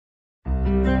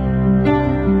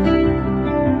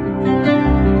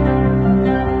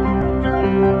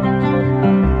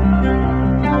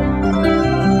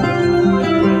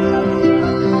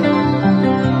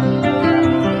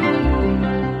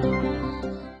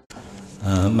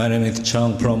My name is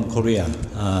Chung from Korea.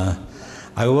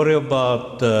 I worry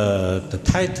about the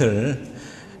title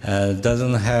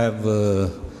doesn't have a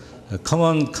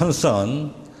common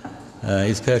concern,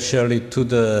 especially to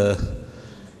the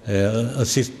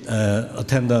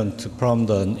attendant from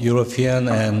the European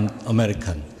and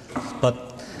American.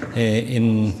 But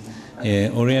in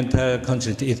Oriental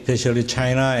countries, especially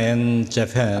China and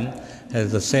Japan,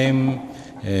 has the same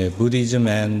Buddhism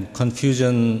and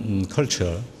Confucian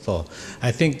culture. So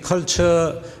I think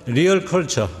culture, real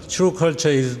culture, true culture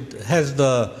has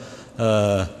the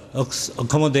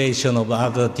accommodation of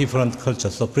other different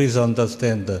cultures. So please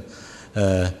understand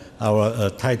our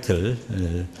title,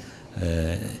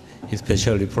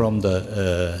 especially from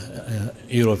the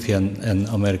European and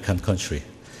American country.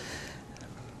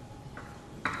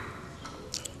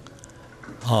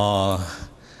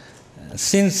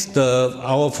 Since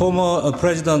our former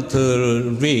President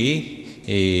Lee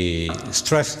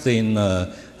stressed in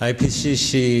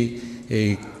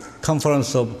IPCC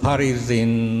conference of Paris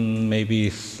in maybe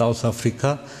South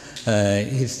Africa,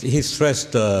 he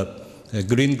stressed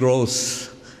green growth.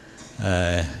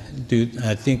 Do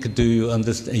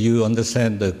you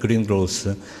understand the green growth?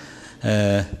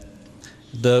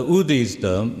 The wood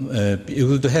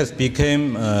has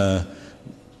become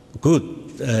good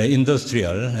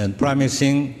industrial and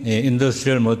promising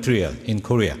industrial material in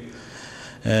Korea.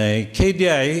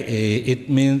 KDI,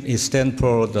 it stands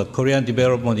for the Korean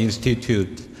Development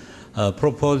Institute,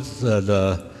 proposed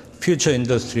the future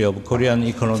industry of Korean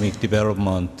economic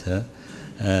development.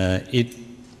 It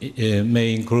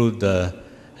may include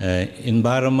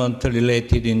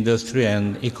environmental-related industry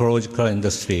and ecological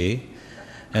industry,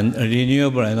 and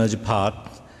renewable energy part,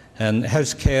 and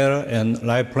healthcare and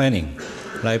life planning.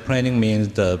 Life planning means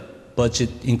the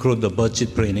budget, include the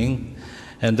budget planning,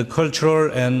 and the cultural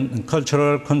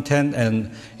content and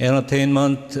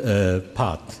entertainment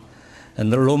part,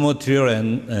 and the raw material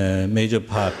and major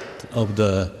part of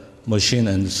the machine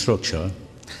and structure.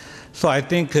 So I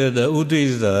think the wood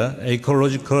is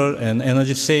ecological and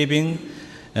energy saving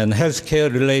and healthcare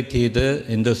related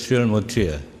industrial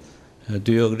material.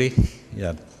 Do you agree?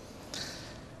 Yeah.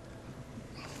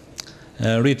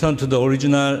 Return to the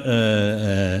original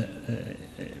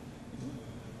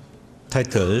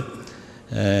title.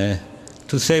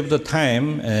 To save the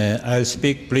time, I'll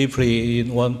speak briefly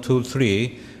in 1, 2,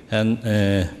 3, and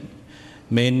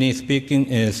mainly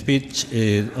speech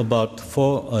about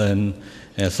 4 and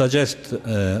suggest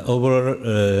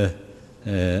overall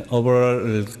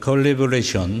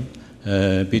collaboration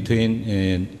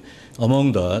between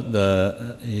among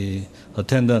the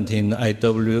attendant in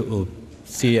IWCS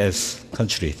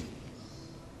country.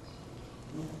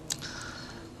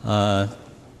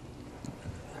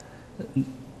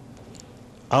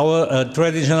 Our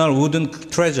traditional wooden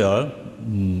treasure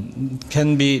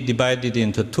can be divided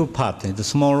into 2 parts: the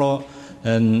smaller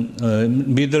and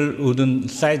middle wooden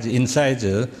size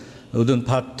wooden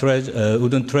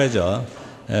treasure.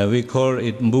 We call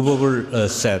it movable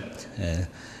set.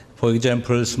 For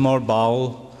example, small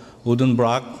bowl, wooden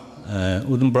block.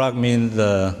 Wooden block means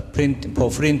for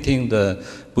printing the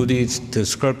Buddhist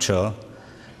sculpture,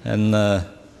 and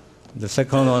the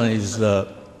second one is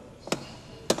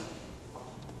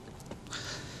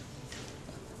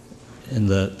in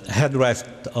the headrest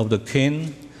of the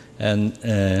queen and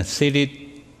seated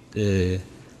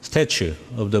statue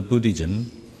of the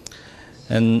Buddhism.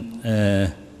 And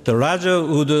the larger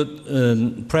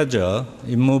wooden treasure,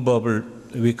 immovable,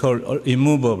 we call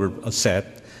immovable set,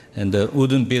 and the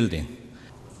wooden building.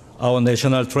 Our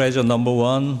national treasure number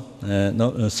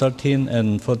 1, 13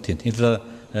 and 14, it's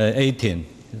 18,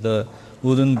 the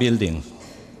wooden building.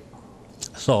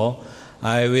 So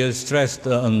I will stress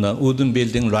on the wooden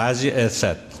building large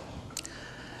asset.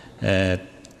 The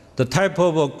type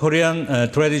of a Korean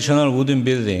traditional wooden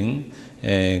building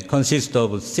consists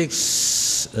of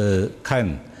 6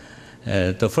 kinds.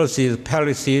 The first is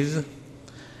palaces.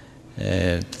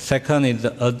 Second is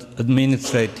the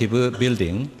administrative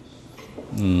building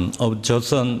of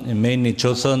Joseon, mainly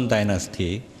Joseon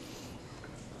dynasty.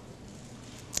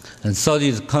 And third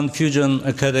is Confucian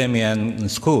Academy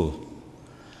and School.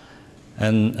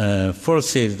 And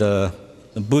fourth is the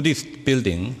Buddhist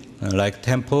building, like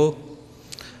temple.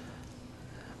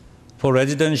 For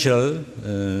residential,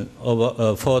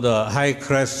 for the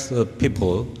high-class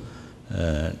people,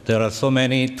 there are so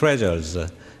many treasures.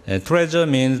 Treasure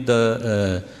means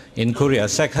in Korea,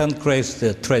 second-class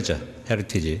treasure,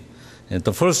 heritage. And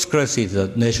the first class is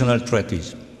the national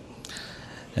heritage.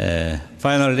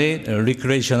 Finally, a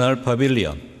recreational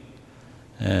pavilion.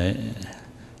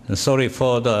 Sorry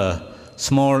for the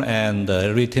small and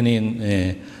written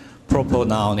in proper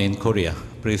noun in Korea.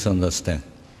 Please understand.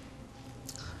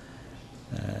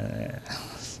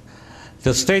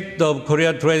 The state of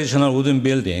Korea traditional wooden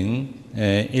building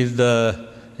is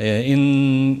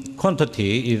in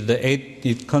quantity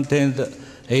it contains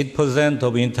 8%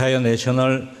 of entire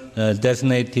national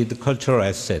designated cultural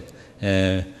asset.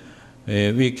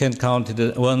 We can count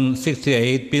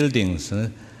 168 buildings,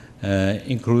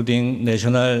 including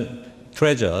national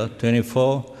treasure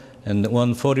 24 and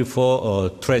 144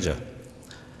 treasure.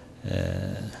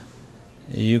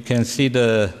 You can see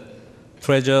the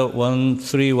treasure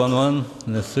 1311,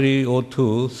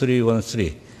 302,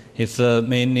 313. It's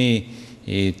mainly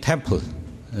a temple,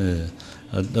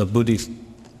 the Buddhism.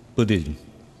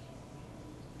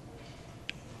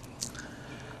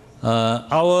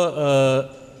 Our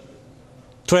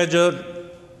treasure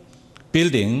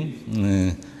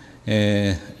building,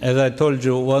 as I told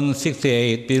you,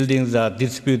 168 buildings are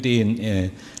distributed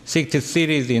in 60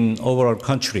 cities in overall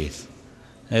countries,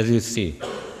 as you see.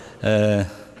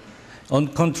 On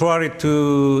contrary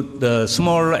to the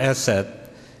small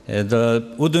asset,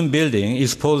 the wooden building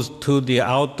is exposed to the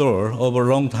outdoor over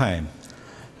a long time.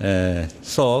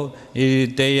 So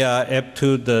they are apt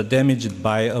to be damaged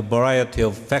by a variety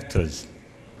of factors.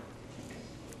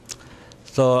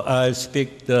 So I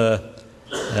speak the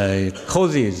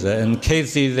causes and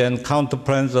cases and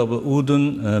counterplans of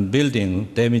wooden building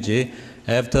damage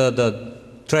after the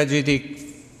tragic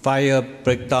fire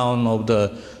breakdown of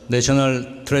the National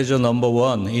Treasure Number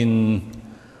 1 in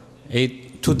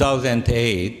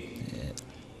 2008.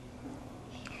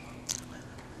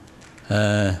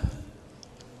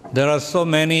 There are so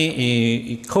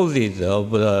many causes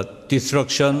of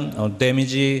destruction or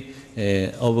damage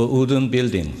of wooden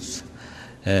buildings.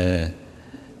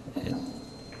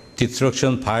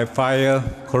 Destruction by fire,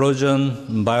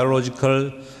 corrosion,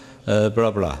 biological,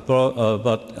 blah, blah.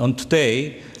 But on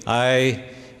today, I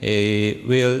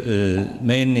will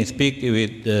mainly speak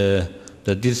with the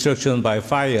destruction by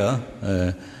fire,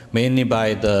 mainly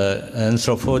by the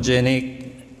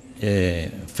anthropogenic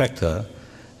factor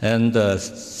and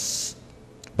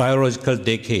biological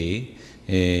decay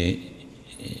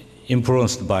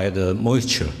influenced by the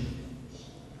moisture.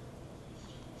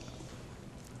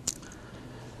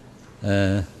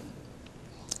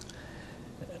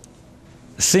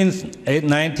 Since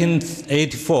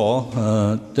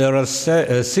 1984, there are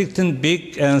 16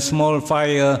 big and small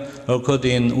fires occurred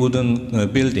in wooden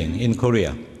building in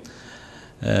Korea.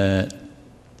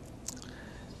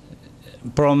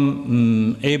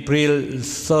 From April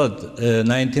 3rd,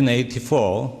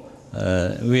 1984,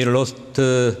 we lost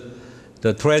the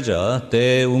treasure,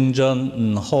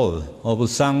 Daeungjeon Hall of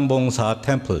Sangbongsa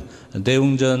Temple.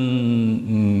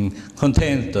 Daeungjeon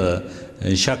contains the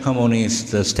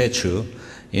Shakyamuni's statue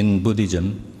in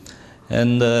Buddhism.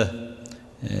 And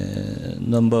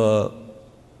number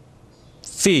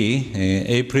 3,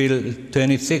 April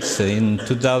 26 in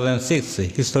 2006,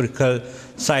 historical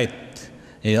site,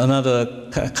 another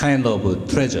kind of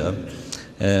treasure,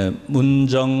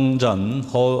 Munjeongjeon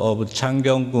Hall of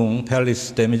Changgyeonggung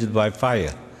Palace damaged by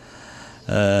fire.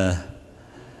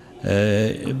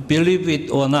 Believe it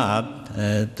or not,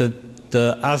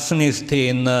 the arsonist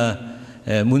in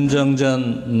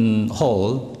Munjeongjeon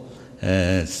Hall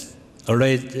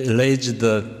alleged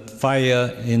the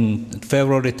fire in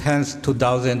February 10th,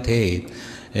 2008.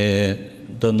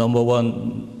 The number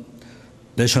 1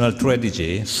 national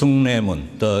tragedy,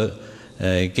 Sungnaemun, the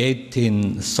gate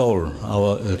in Seoul,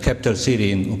 our capital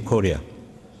city in Korea.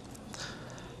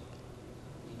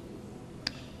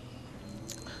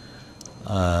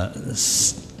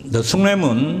 The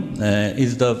Sungnaemun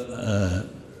is the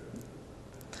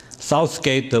south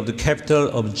gate of the capital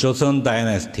of Joseon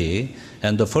dynasty,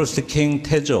 and the first king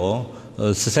Taejo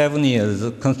 7 years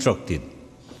constructed.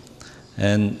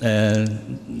 And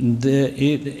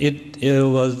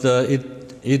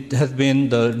it has been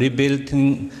the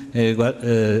rebuilding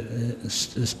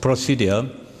procedure,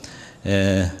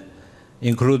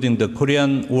 including the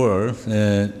Korean War,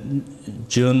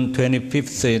 June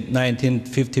 25th,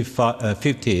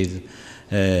 1950s,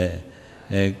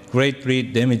 greatly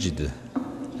damaged.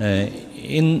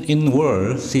 In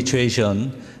war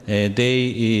situation, it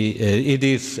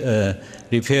is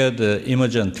repaired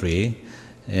emergently,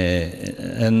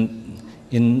 and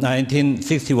in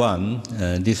 1961,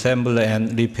 disassembled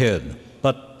and repaired,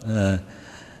 but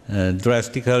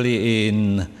drastically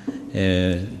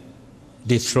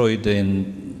destroyed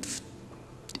in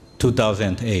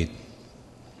 2008.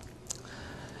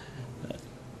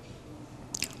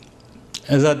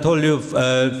 As I told you,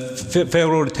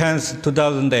 February 10th,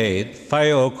 2008,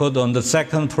 fire occurred on the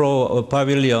second floor of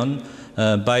pavilion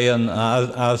by an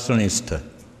arsonist.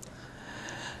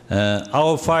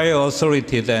 Our fire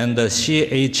authorities and the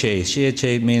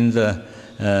CHA means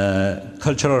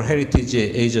Cultural Heritage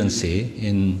Agency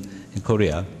in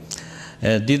Korea,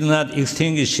 did not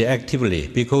extinguish actively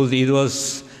because it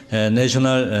was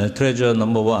national treasure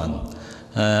 #1.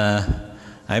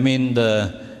 I mean,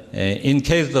 in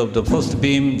case of the post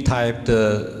beam type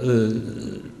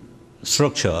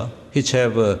structure, which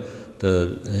have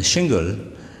the shingle,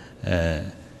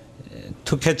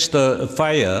 to catch the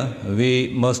fire, we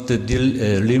must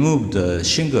remove the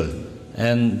shingle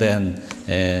and then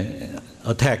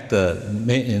attack the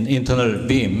internal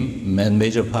beam and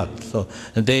major part. So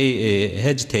they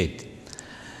hesitate.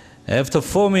 After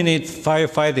 4 minutes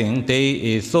firefighting,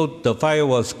 they thought the fire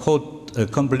was caught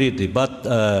completely, but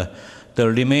the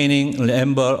remaining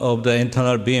ember of the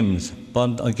internal beams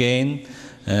burned again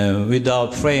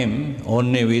without flame,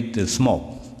 only with the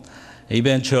smoke.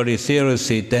 Eventually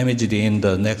seriously damaged in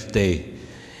the next day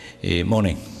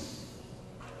morning.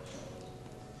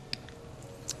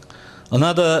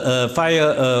 Another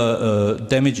fire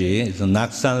damage is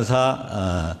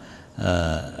Naksansa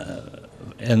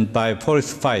and by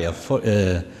forest fire.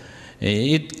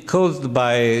 It caused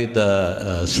by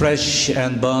the slash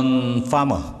and burn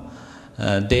farmer.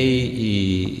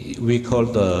 We call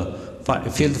the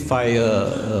field fire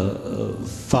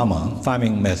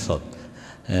farming method.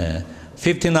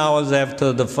 15 hours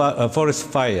after the forest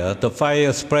fire, the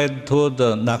fire spread to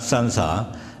the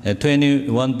Naksansa.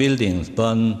 21 buildings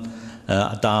burned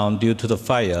down due to the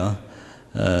fire,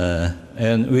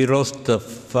 and we lost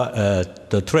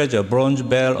the treasure, bronze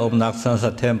bell of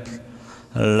Naksansa temple,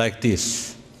 like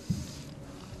this.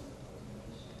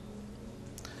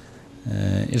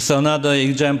 It's another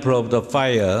example of the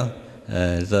fire,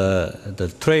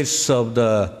 the trace of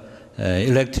the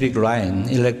electric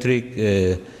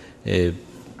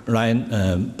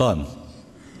line burn.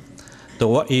 The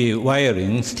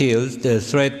wiring still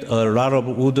threat a lot of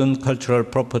wooden cultural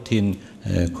property in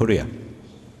Korea.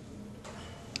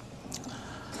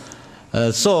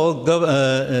 So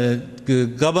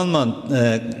government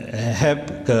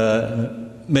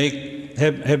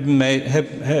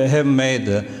have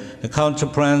made counter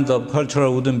plans of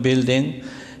cultural wooden building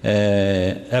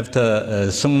after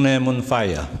Sungnaemun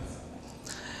fire.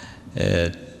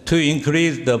 To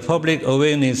increase the public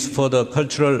awareness for the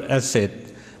cultural asset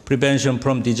prevention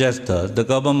from disaster, the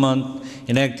government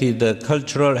enacted the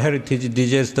Cultural Heritage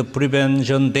Disaster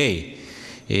Prevention Day,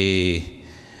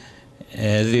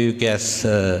 as you guess,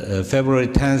 February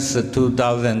 10th,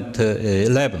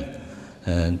 2011.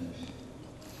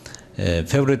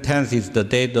 February 10th is the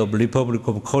date of Republic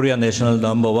of Korea National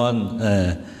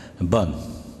 #1 burn.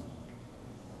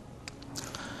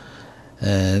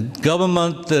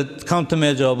 Government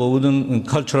countermeasure of wooden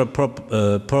cultural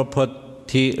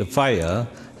property fire,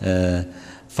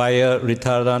 fire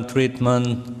retardant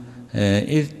treatment,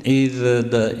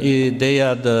 they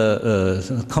are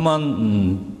the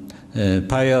common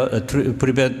fire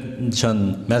prevention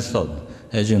method,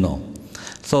 as you know.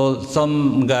 So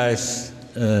some guys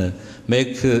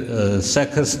make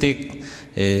sarcastic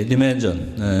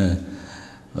dimension.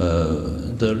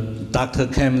 The doctor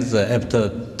comes after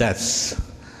death.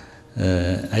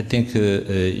 I think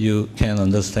you can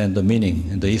understand the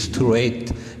meaning. It's too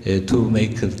late to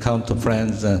make counter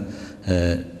plans,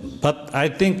 but I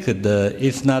think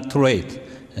it's not too late.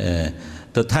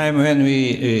 The time when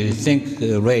we think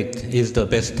late is the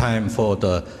best time for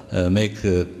the make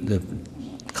the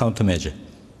countermeasure.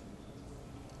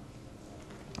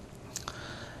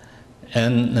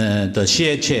 And the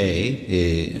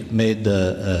CHA made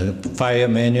the fire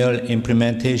manual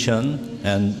implementation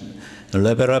and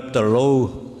level up the law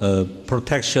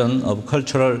protection of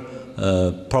cultural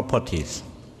properties.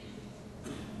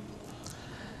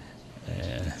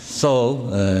 So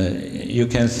you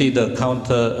can see the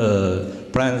counter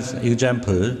plans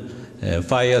example,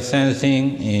 fire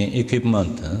sensing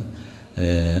equipment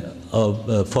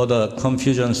for the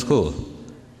confusion school.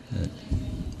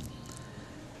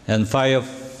 And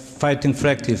firefighting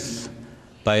practice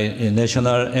by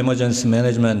National Emergency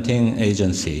Management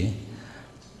Agency,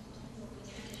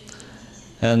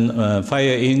 and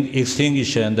fire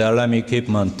extinguisher and alarm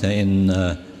equipment in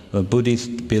a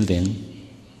Buddhist building,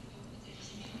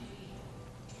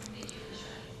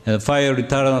 fire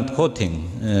retardant coating,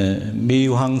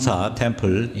 Mi-Hwangsa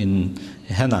temple in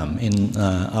Haenam, in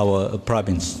our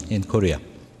province in Korea.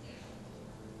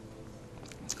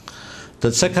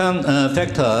 The second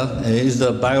factor is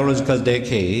the biological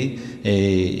decay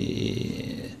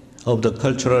of the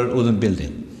cultural wooden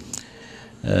building.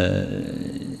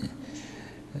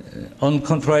 On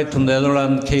contrary to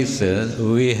Netherlands cases,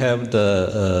 we have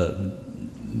the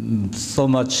so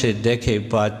much decayed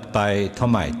by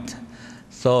termite.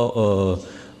 So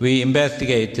we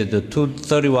investigated the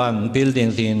 231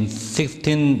 buildings in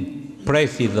 16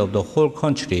 places of the whole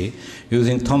country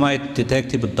using termite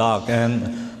detective dog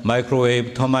and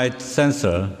microwave termite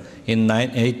sensor in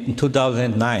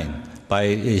 2009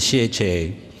 by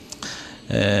CHA.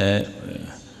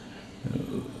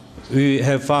 We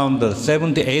have found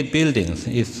 78 buildings.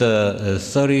 It's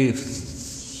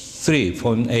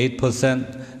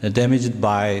 33.8% damaged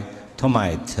by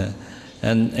termite,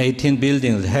 and 18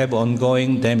 buildings have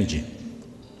ongoing damage.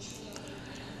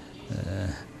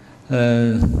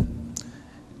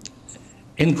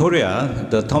 In Korea,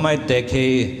 the termite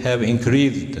decay have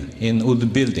increased in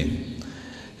wood building.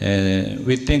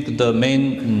 We think the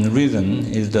main reason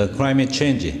is the climate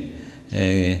change.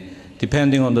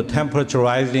 Depending on the temperature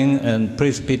rising and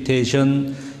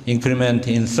precipitation increment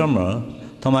in summer,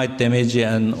 termite damage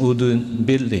and wood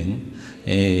building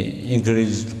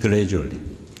increased gradually.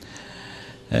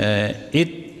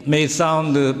 It may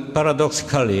sound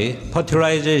paradoxically,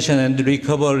 fertilization and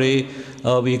recovery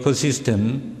of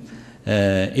ecosystem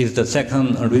is the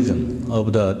second reason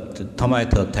of the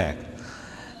termite attack.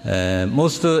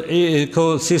 Most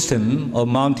ecosystem of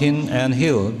mountain and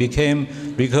hill became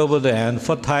recovered and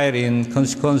fertile in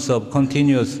consequence of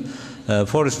continuous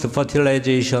forest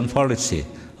fertilization policy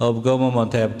of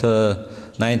government after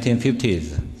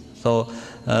 1950s. So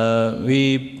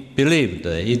we believed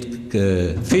it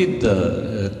feed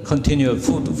the continued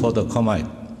food for the termite.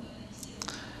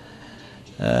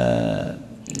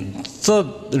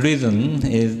 Third reason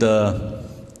is the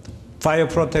fire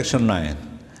protection line.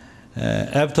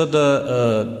 After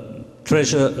the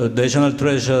National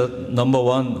Treasure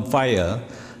 #1 fire,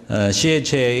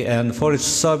 CHA and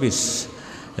Forest Service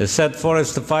set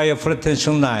forest fire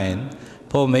protection line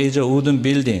for major wooden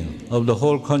building of the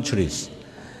whole countries.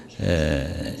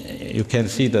 You can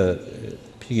see the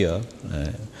figure.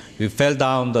 We fell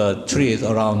down the trees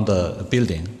around the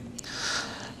building.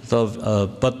 So,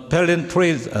 but fallen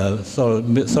trees,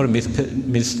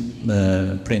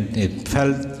 misprinted,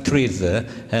 fell trees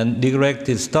and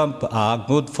neglected stump are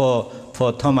good for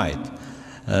termite.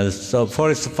 So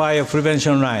forest fire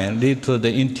prevention line lead to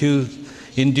the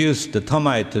induced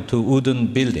termite to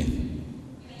wooden building.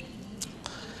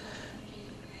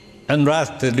 And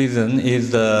last reason is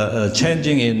the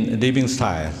changing in living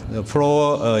style. The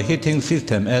floor heating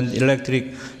system and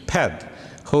electric pad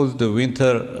caused the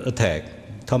winter attack,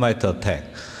 termite attack.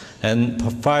 And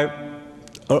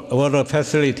water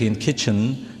facility in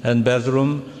kitchen and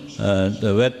bedroom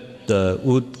wet the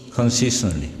wood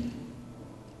consistently.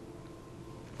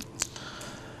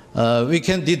 We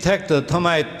can detect the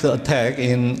termite attack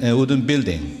in a wooden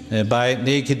building by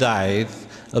naked eye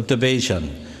observation.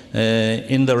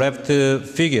 In the left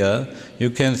figure, you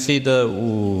can see the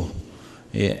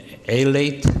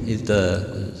alate is the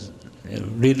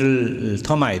little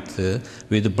termite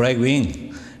with black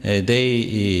wing.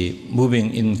 They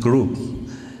moving in group.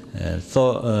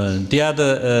 So the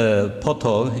other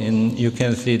photo, you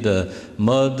can see the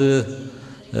mud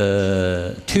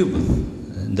tube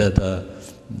that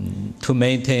to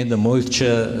maintain the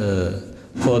moisture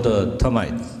for the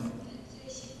termite.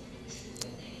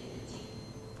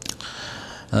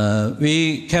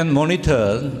 We can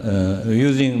monitor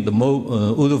using the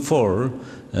wood fall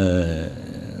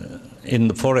in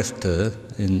the forest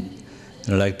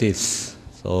like this.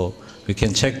 So we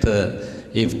can check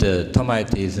if the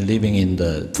termite is living in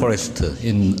the forest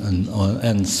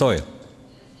and soil.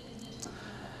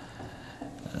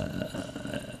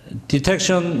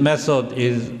 Detection method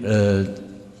is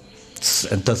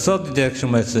the third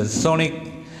detection method, sonic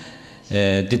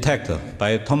detector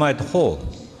by termite hole.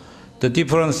 The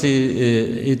difference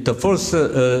is the first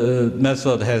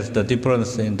method has the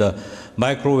difference in the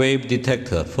microwave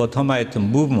detector for termite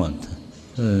movement.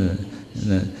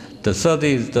 The third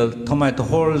is the termite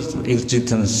hole's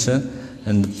existence,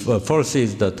 and fourth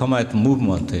is the termite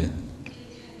movement.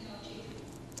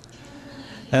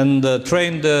 And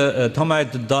trained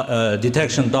termite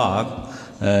detection dog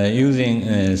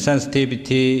using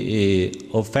sensitivity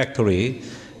olfactory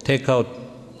track out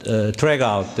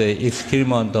the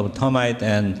excrement of termite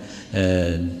and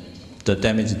the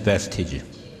damaged vestige.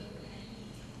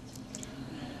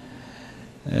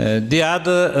 The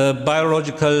other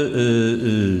biological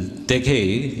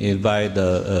decay is by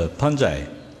the fungi.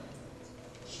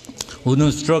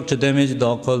 Wooden structure damage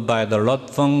occurred by the rot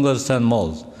fungus and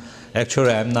mold.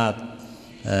 Actually, I'm not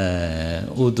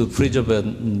wood preserver.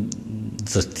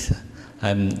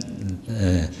 I'm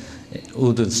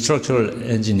wood structural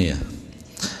engineer.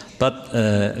 But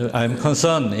I'm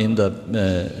concerned in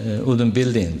the wooden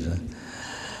buildings.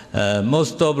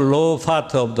 Most of low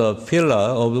part of the pillar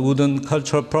of wooden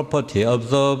cultural property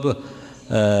absorb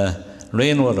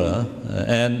rainwater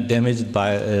and damaged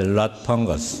by rot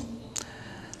fungus.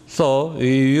 So we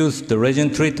use the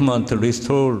resin treatment to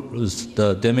restore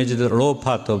the damaged low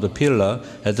part of the pillar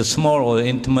as a small or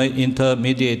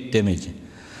intermediate damage.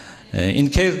 In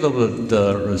case of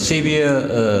the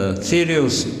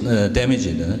serious damage,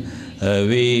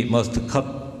 we must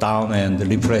cut down and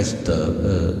replace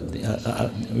with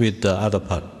the other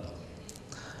part.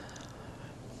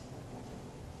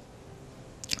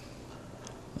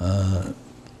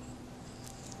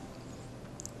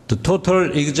 The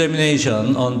total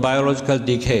examination on biological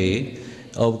decay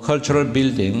of cultural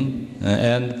building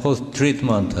and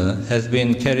post-treatment has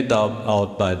been carried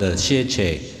out by the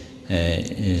CHA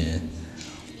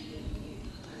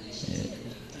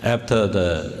after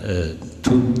the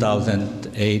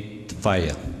 2008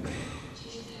 fire.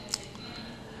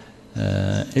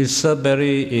 It's a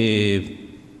very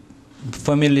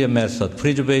familiar method,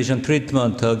 preservation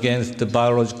treatment against the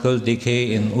biological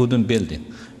decay in wooden building.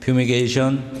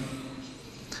 Fumigation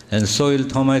and soil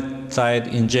termicide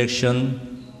injection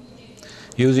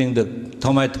using the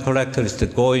termite collectors to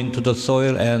go into the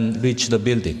soil and reach the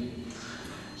building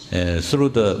through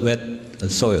the wet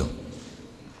soil.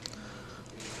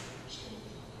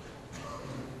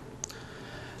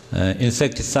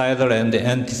 Insecticidal and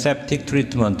antiseptic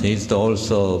treatment is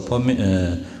also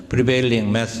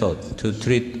prevailing method to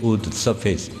treat wood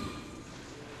surface.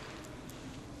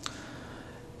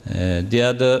 The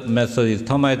other method is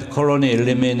termite colony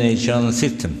elimination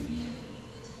system.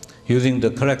 Using the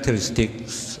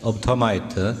characteristics of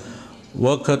termite,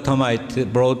 worker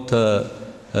termite brought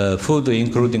food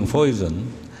including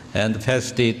poison and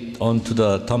passed it on to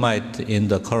the termite in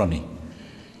the colony.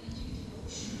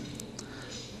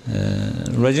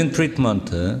 Resin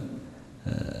treatment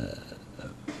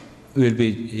will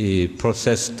be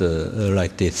processed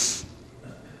like this.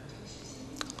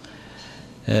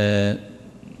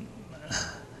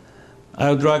 I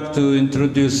would like to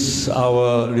introduce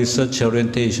our research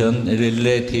orientation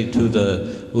related to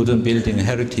the wooden building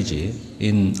heritage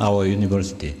in our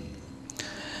university.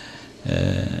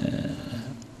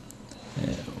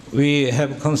 We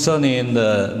have concern in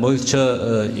the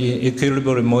moisture,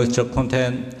 equilibrium moisture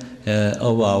content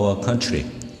of our country.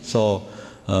 So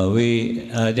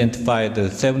we identified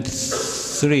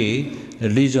 73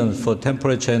 regions for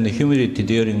temperature and humidity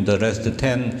during the last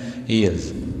 10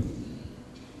 years.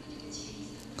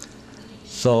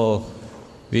 So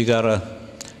we got a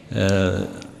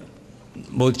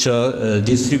moisture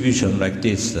distribution like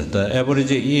this. The average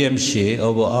EMC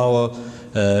of our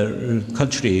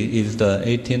country is the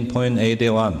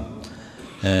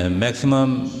 18.81.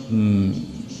 Maximum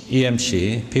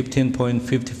EMC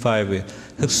 15.55.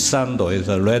 Huksando is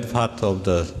the red part of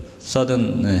the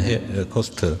southern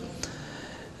coast,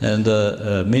 and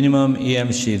the minimum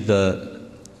EMC is the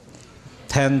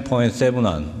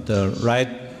 10.71. The right,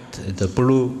 the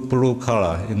blue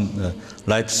color in the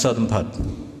light southern part.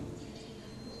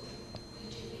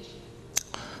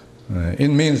 It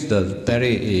means the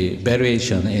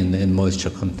variation in moisture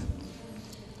content,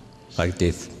 like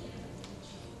this.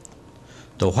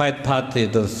 The white part is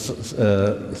the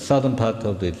southern part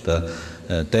of it,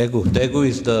 Daegu. Daegu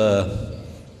is the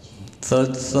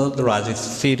third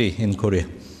largest city in Korea.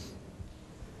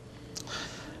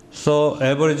 So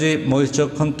average moisture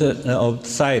content of the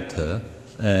site,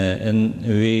 and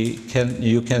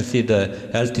you can see the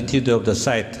altitude of the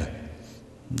site.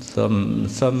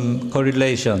 Some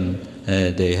correlation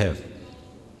they have.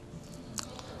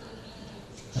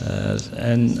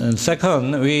 And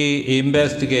second, we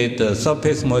investigate the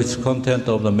surface moisture content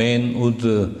of the main wood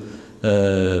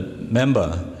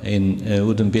member in a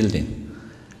wooden building.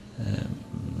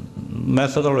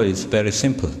 Methodology is very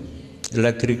simple.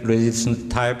 Electric resistance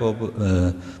type of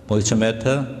moisture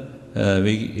meter.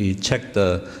 We check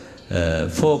the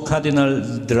 4 cardinal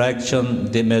direction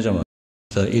measurement.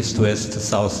 East, west,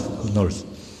 south, north.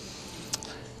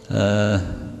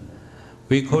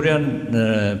 We Korean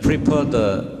prefer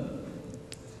the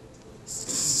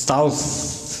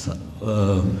south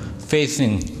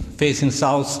facing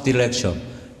south direction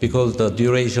because the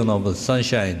duration of the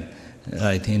sunshine,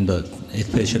 right,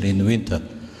 especially in the winter.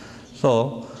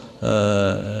 So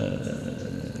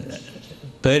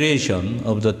variation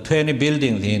of the 20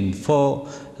 buildings in 4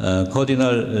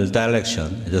 cardinal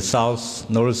direction: the south,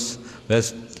 north,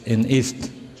 west, and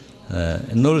east.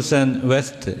 North and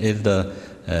west is the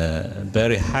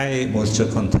very high moisture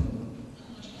content.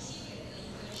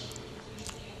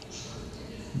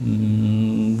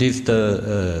 This is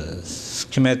the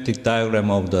schematic diagram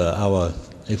of our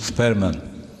experiment.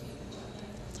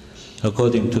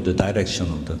 according to the direction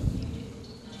of the.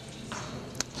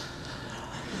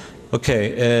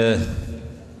 Okay,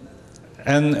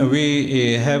 and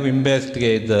we have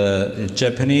investigated the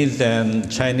Japanese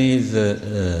and Chinese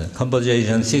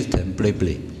conversation system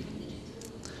briefly.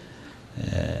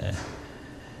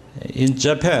 In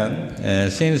Japan,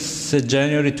 since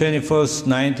January 21st,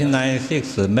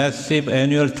 1996, a massive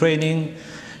annual training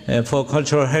for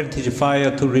cultural heritage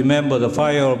fire to remember the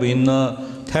fire of inner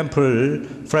temple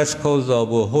frescoes of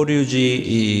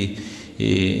Horyuji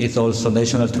is also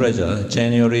national treasure.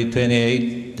 January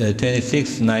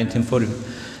 26,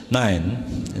 1949.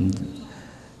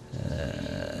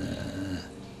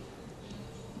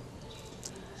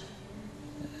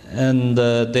 And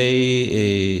they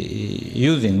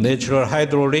using natural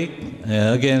hydraulic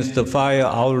against the fire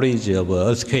outrage of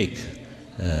earthquake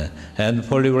and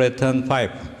polyurethane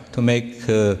pipe to make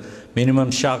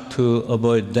minimum shock to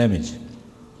avoid damage.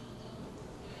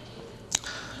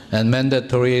 And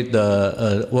mandatory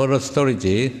the water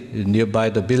storage nearby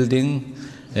the building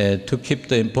to keep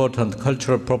the important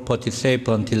cultural property safe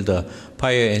until the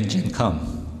fire engine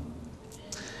comes.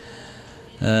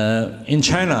 In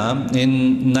China,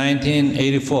 in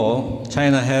 1984,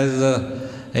 China has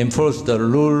enforced the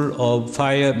rule of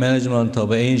fire management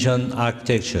of ancient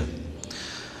architecture.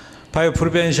 Fire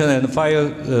prevention and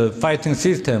fire fighting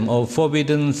system of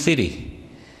Forbidden City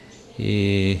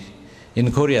in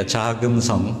Korea,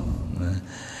 Jageumseong,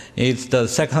 it's the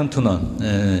second to none.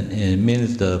 It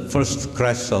means the first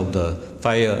class of the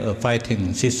fire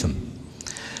fighting system.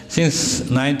 Since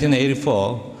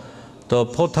 1984, the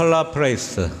Potala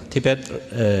Place, Tibet,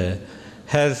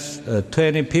 has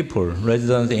 20 people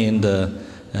resident in the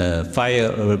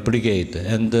fire brigade.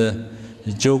 And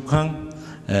Jokang,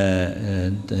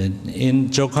 in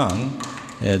Jokang,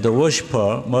 the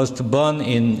worshipper must burn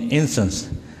in incense.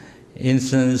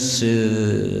 Incense,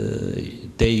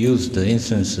 they use the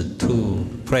incense to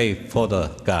pray for the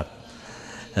God.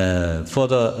 For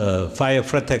the fire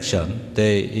protection,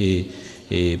 they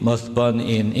must burn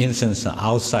in incense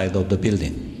outside of the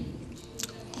building.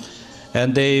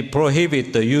 And they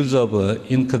prohibit the use of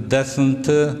incandescent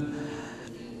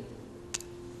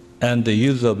and the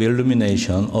use of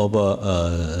illumination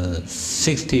over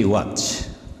 60 watts.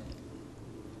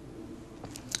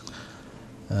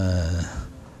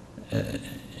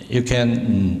 You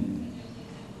can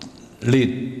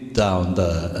read down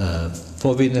the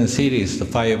Forbidden Cities, the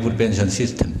fire prevention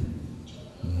system.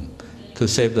 To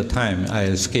save the time,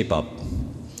 I'll skip up.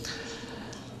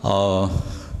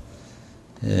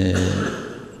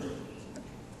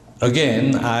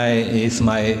 Again, it's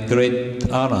my great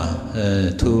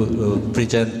honor to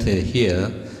present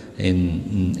here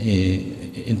in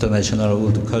International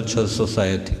Wood Culture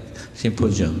Society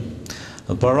Symposium.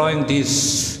 Borrowing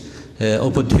this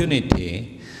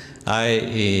opportunity,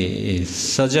 I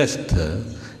suggest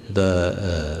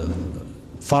the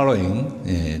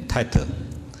following title.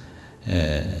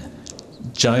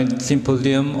 Joint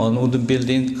Symposium on Wooden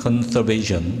Building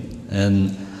Conservation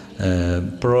and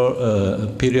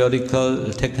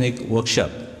Periodical Technique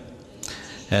Workshop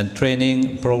and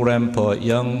Training Program for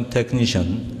Young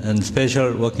Technicians and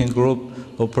Special Working Group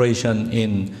Operation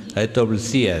in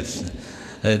IWCS.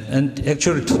 And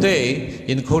actually today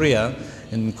in Korea,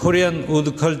 Korean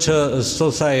Wood Culture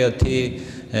Society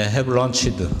have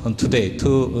launched on today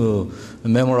to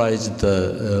memorize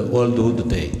the World Wood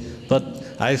Day. But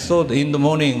I thought in the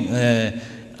morning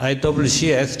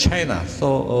IWCS China,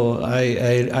 so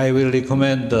I will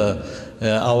recommend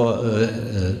our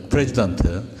president.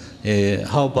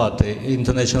 How about the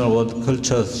International World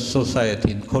Culture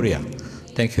Society in Korea?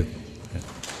 Thank you.